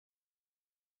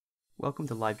Welcome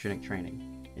to Livegenic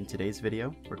Training. In today's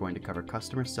video, we're going to cover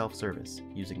customer self-service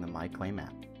using the MyClaim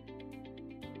app.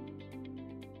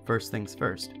 First things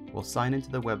first, we'll sign into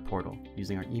the web portal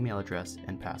using our email address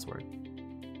and password.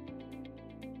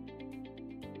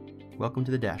 Welcome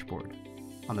to the dashboard.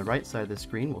 On the right side of the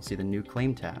screen, we'll see the New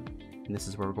Claim tab, and this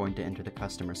is where we're going to enter the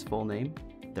customer's full name,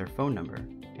 their phone number,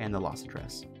 and the loss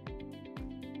address.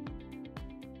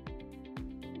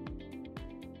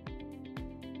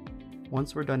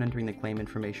 Once we're done entering the claim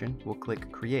information, we'll click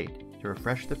Create to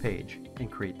refresh the page and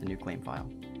create the new claim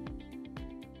file.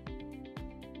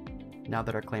 Now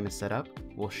that our claim is set up,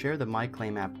 we'll share the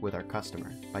MyClaim app with our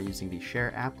customer by using the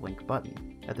Share App link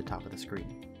button at the top of the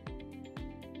screen.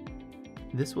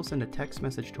 This will send a text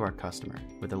message to our customer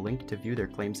with a link to view their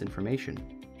claims information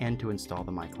and to install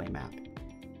the MyClaim app.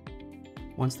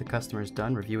 Once the customer is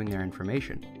done reviewing their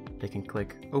information, they can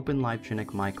click Open Livegenic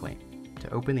MyClaim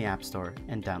to open the App Store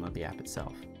and download the app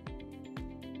itself.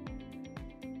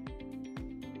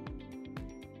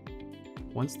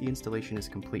 Once the installation is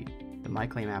complete, the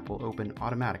MyClaim app will open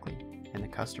automatically and the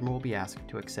customer will be asked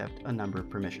to accept a number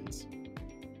of permissions.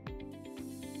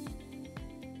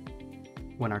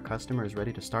 When our customer is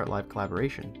ready to start live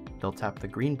collaboration, they'll tap the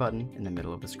green button in the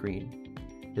middle of the screen.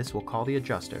 This will call the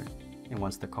adjuster, and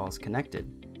once the call is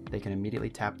connected, they can immediately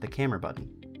tap the camera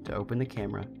button to open the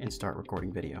camera and start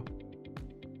recording video.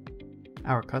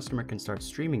 Our customer can start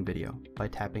streaming video by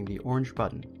tapping the orange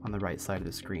button on the right side of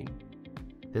the screen.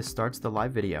 This starts the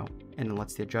live video and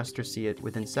lets the adjuster see it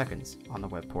within seconds on the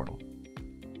web portal.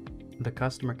 The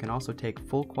customer can also take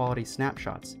full quality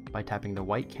snapshots by tapping the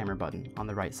white camera button on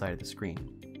the right side of the screen.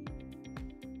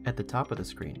 At the top of the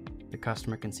screen, the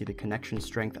customer can see the connection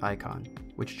strength icon,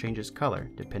 which changes color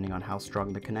depending on how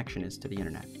strong the connection is to the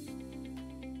internet.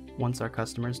 Once our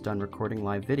customer is done recording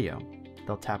live video,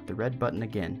 they'll tap the red button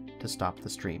again to stop the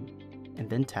stream, and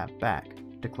then tap back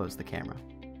to close the camera.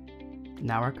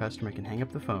 Now our customer can hang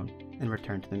up the phone and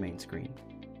return to the main screen.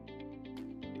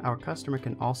 Our customer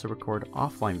can also record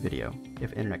offline video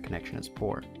if internet connection is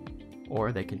poor,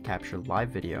 or they can capture live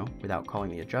video without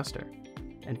calling the adjuster,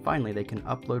 and finally they can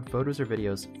upload photos or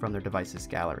videos from their device's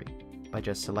gallery by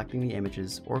just selecting the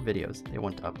images or videos they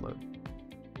want to upload.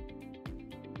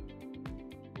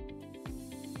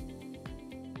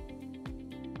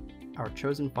 Our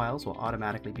chosen files will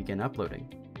automatically begin uploading,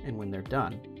 and when they're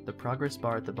done, the progress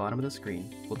bar at the bottom of the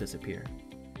screen will disappear.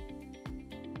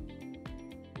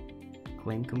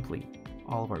 Claim complete.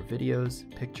 All of our videos,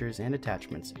 pictures, and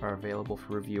attachments are available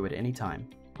for review at any time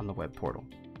on the web portal.